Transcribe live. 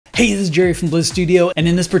Hey, this is Jerry from Bliz Studio, and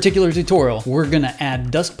in this particular tutorial, we're gonna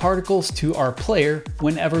add dust particles to our player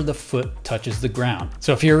whenever the foot touches the ground.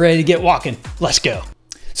 So if you're ready to get walking, let's go.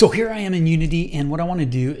 So here I am in Unity, and what I wanna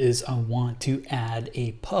do is I want to add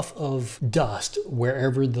a puff of dust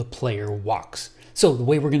wherever the player walks. So the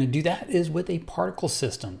way we're gonna do that is with a particle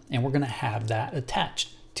system, and we're gonna have that attached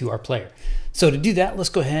to our player. So to do that, let's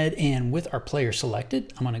go ahead and with our player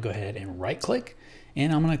selected, I'm gonna go ahead and right click,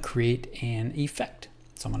 and I'm gonna create an effect.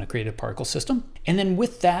 So I'm gonna create a particle system. And then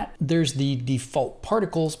with that, there's the default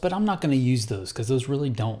particles, but I'm not gonna use those because those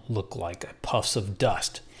really don't look like puffs of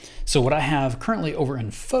dust. So what I have currently over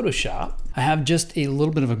in Photoshop, I have just a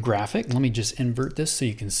little bit of a graphic. Let me just invert this so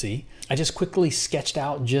you can see. I just quickly sketched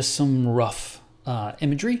out just some rough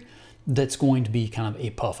imagery that's going to be kind of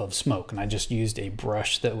a puff of smoke. And I just used a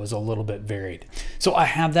brush that was a little bit varied. So I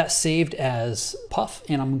have that saved as puff,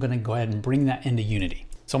 and I'm gonna go ahead and bring that into Unity.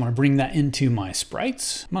 So I'm gonna bring that into my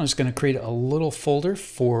sprites. I'm just gonna create a little folder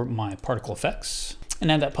for my particle effects and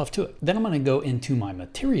add that puff to it. Then I'm gonna go into my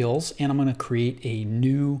materials and I'm gonna create a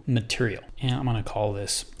new material. And I'm gonna call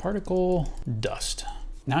this particle dust.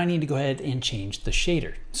 Now I need to go ahead and change the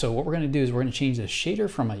shader. So what we're gonna do is we're gonna change the shader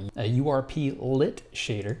from a URP lit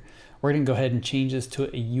shader. We're gonna go ahead and change this to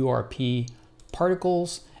a URP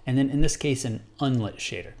particles, and then in this case, an unlit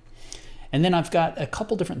shader. And then I've got a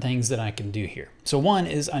couple different things that I can do here. So one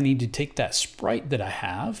is I need to take that sprite that I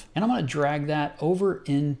have, and I'm gonna drag that over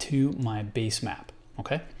into my base map,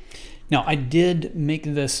 okay? Now I did make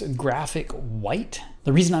this graphic white.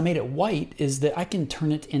 The reason I made it white is that I can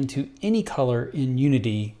turn it into any color in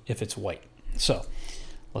Unity if it's white. So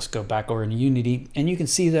let's go back over into Unity, and you can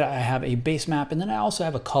see that I have a base map, and then I also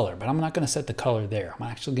have a color, but I'm not gonna set the color there. I'm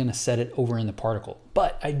actually gonna set it over in the particle.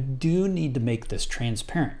 But I do need to make this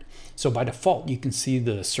transparent. So by default, you can see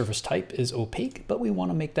the surface type is opaque, but we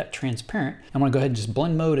wanna make that transparent. I'm gonna go ahead and just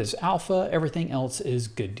blend mode as alpha. Everything else is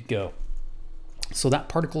good to go. So that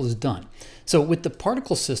particle is done. So with the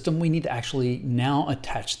particle system, we need to actually now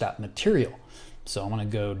attach that material. So I'm gonna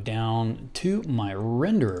go down to my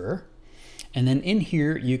renderer, and then in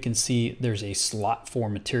here, you can see there's a slot for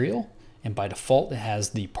material. And by default, it has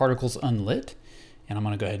the particles unlit. And I'm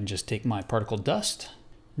gonna go ahead and just take my particle dust,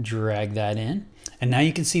 drag that in. And now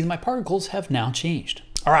you can see my particles have now changed.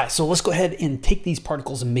 All right, so let's go ahead and take these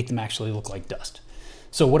particles and make them actually look like dust.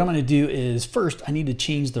 So what I'm gonna do is first, I need to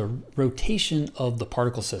change the rotation of the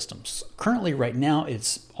particle systems. Currently right now,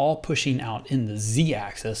 it's all pushing out in the Z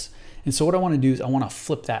axis. And so what I wanna do is I wanna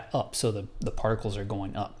flip that up so the particles are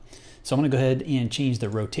going up. So I'm gonna go ahead and change the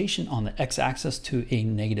rotation on the X axis to a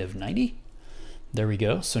 -90. There we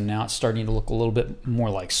go. So now it's starting to look a little bit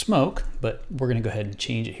more like smoke, but we're gonna go ahead and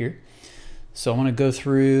change it here. So I'm gonna go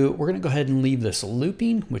through, we're gonna go ahead and leave this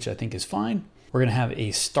looping, which I think is fine. We're gonna have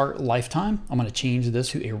a start lifetime. I'm gonna change this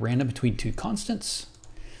to a random between two constants.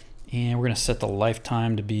 And we're gonna set the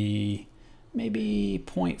lifetime to be maybe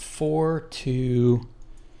 0.4 to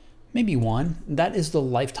maybe 1. That is the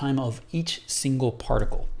lifetime of each single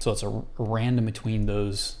particle. So it's a random between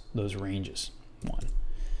those ranges, 1.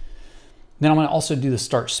 Then I'm gonna also do the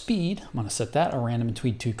start speed. I'm gonna set that a random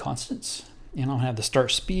between two constants. And I'll have the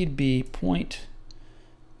start speed be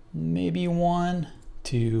maybe 1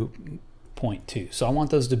 to 0.2. So I want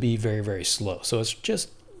those to be very, very slow. So it's just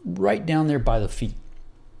right down there by the feet.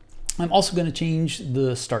 I'm also gonna change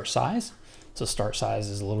the start size. So start size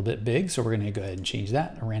is a little bit big. So we're gonna go ahead and change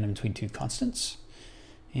that, a random between two constants.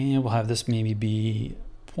 And we'll have this maybe be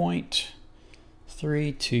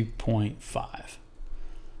 0.3 to 0.5.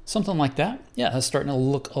 Something like that. Yeah, that's starting to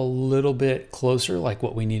look a little bit closer like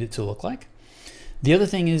what we need it to look like. The other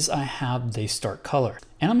thing is I have the start color,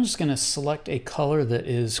 and I'm just gonna select a color that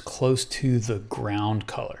is close to the ground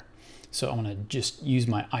color. So I'm gonna just use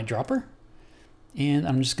my eyedropper, and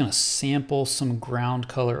I'm just gonna sample some ground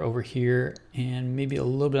color over here and maybe a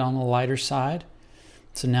little bit on the lighter side.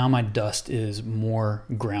 So now my dust is more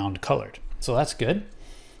ground colored. So that's good.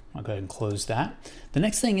 I'll go ahead and close that. The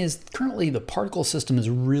next thing is currently the particle system is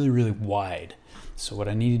really, really wide. So what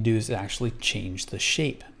I need to do is actually change the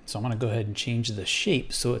shape. So I'm gonna go ahead and change the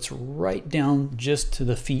shape so it's right down just to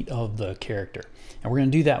the feet of the character. And we're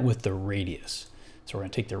gonna do that with the radius. So we're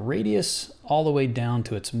gonna take the radius all the way down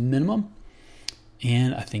to its minimum.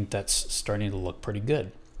 And I think that's starting to look pretty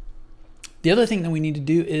good. The other thing that we need to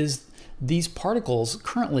do is these particles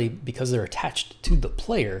currently, because they're attached to the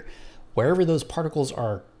player, wherever those particles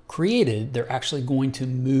are created, they're actually going to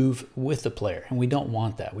move with the player. And we don't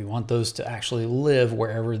want that. We want those to actually live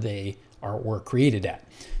wherever they were created at.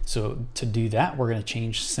 So to do that, we're gonna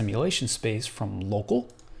change simulation space from local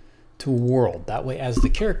to world. That way, as the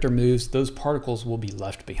character moves, those particles will be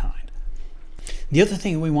left behind. The other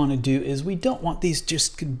thing we want to do is we don't want these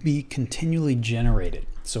just to be continually generated.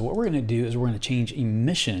 So what we're going to do is we're going to change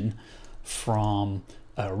emission from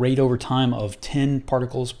a rate over time of 10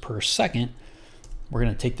 particles per second. We're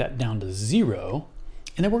going to take that down to 0,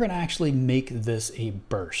 and then we're going to actually make this a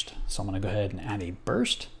burst. So I'm going to go ahead and add a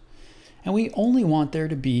burst, and we only want there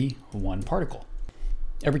to be 1 particle.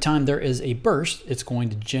 Every time there is a burst, it's going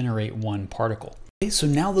to generate 1 particle. Okay, so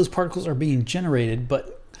now those particles are being generated,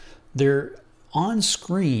 but they're on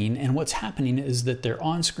screen, and what's happening is that they're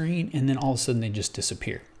on screen and then all of a sudden they just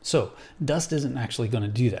disappear. So dust isn't actually going to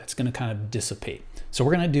do that. It's going to kind of dissipate. So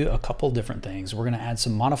we're going to do a couple different things. We're going to add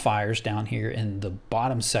some modifiers down here in the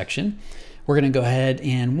bottom section. We're going to go ahead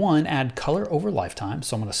and add color over lifetime.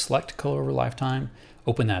 So I'm going to select color over lifetime,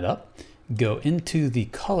 open that up, go into the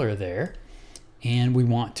color there, and we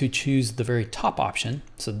want to choose the very top option.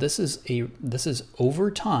 So this is over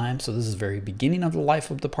time. So this is the very beginning of the life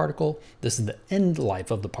of the particle. This is the end life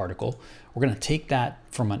of the particle. We're going to take that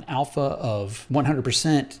from an alpha of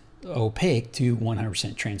 100% opaque to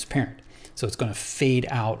 100% transparent. So it's going to fade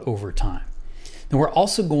out over time. Then we're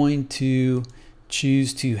also going to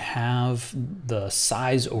choose to have the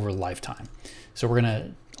size over lifetime. So we're going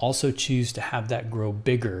to also choose to have that grow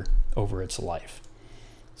bigger over its life.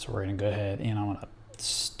 So we're going to go ahead and I'm going to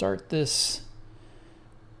start this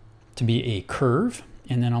to be a curve,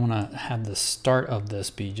 and then I'm going to have the start of this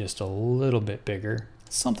be just a little bit bigger,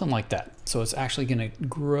 something like that. So it's actually going to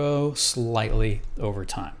grow slightly over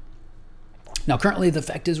time. Now currently the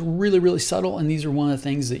effect is really, really subtle, and these are one of the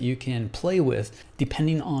things that you can play with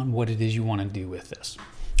depending on what it is you want to do with this.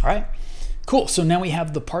 All right, cool. So now we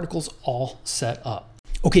have the particles all set up.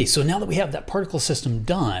 Okay, so now that we have that particle system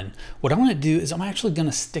done, what I want to do is I'm actually going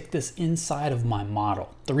to stick this inside of my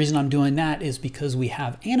model. The reason I'm doing that is because we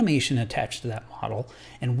have animation attached to that model,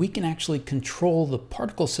 and we can actually control the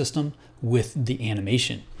particle system with the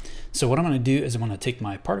animation. So what I'm going to do is I'm going to take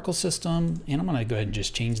my particle system, and I'm going to go ahead and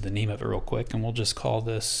just change the name of it real quick, and we'll just call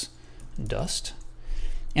this dust.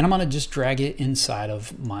 And I'm going to just drag it inside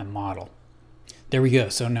of my model. There we go.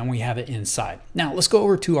 So now we have it inside. Now let's go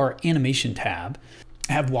over to our animation tab.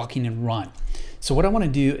 I have walking and run. So what I want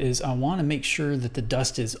to do is I want to make sure that the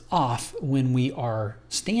dust is off when we are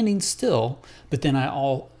standing still, but then I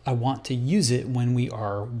want to use it when we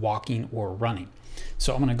are walking or running.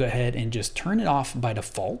 So I'm going to go ahead and just turn it off by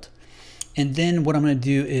default. And then what I'm going to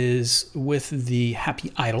do is with the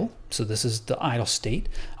happy idle, so this is the idle state,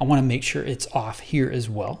 I want to make sure it's off here as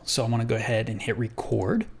well. So I want to go ahead and hit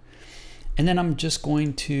record. And then I'm just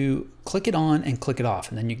going to click it on and click it off.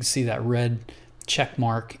 And then you can see that red check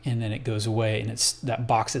mark, and then it goes away, and that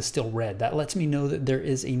box is still red. That lets me know that there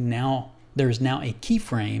is now a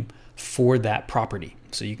keyframe for that property.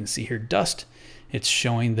 So you can see here dust, it's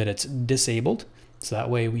showing that it's disabled. So that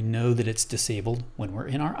way we know that it's disabled when we're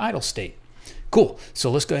in our idle state. Cool. So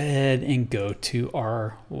let's go ahead and go to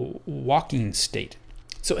our walking state.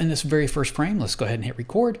 So in this very first frame, let's go ahead and hit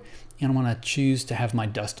record, and I'm going to choose to have my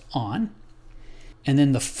dust on. And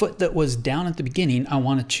then the foot that was down at the beginning, I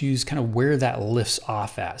want to choose kind of where that lifts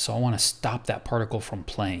off at. So I want to stop that particle from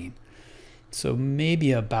playing. So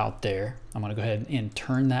maybe about there. I'm going to go ahead and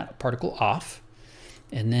turn that particle off.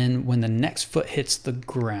 And then when the next foot hits the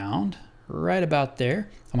ground, right about there,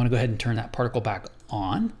 I'm going to go ahead and turn that particle back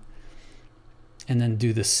on. And then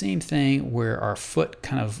do the same thing where our foot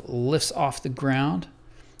kind of lifts off the ground.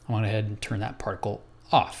 I'm going to go ahead and turn that particle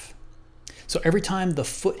off. So every time the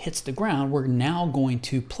foot hits the ground, we're now going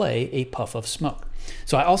to play a puff of smoke.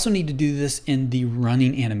 So I also need to do this in the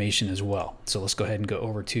running animation as well. So let's go ahead and go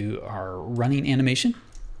over to our running animation.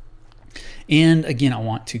 And again, I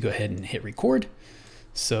want to go ahead and hit record.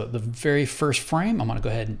 So the very first frame, I'm going to go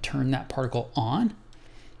ahead and turn that particle on.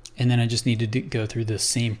 And then I just need to go through the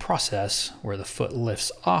same process where the foot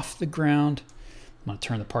lifts off the ground. I'm going to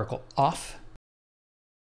turn the particle off.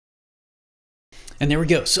 And there we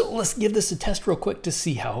go. So let's give this a test real quick to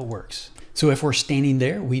see how it works. So if we're standing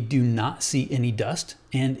there, we do not see any dust.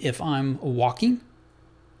 And if I'm walking,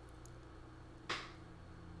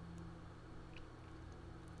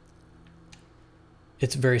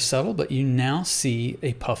 it's very subtle, but you now see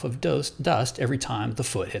a puff of dust every time the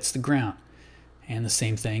foot hits the ground. And the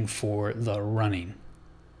same thing for the running.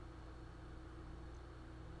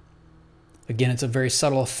 Again, it's a very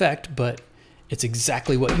subtle effect, but it's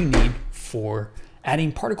exactly what you need for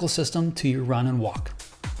adding particle system to your run and walk.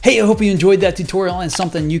 Hey, I hope you enjoyed that tutorial and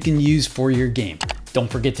something you can use for your game.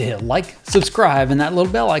 Don't forget to hit like, subscribe, and that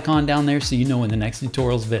little bell icon down there so you know when the next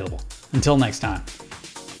tutorial is available. Until next time.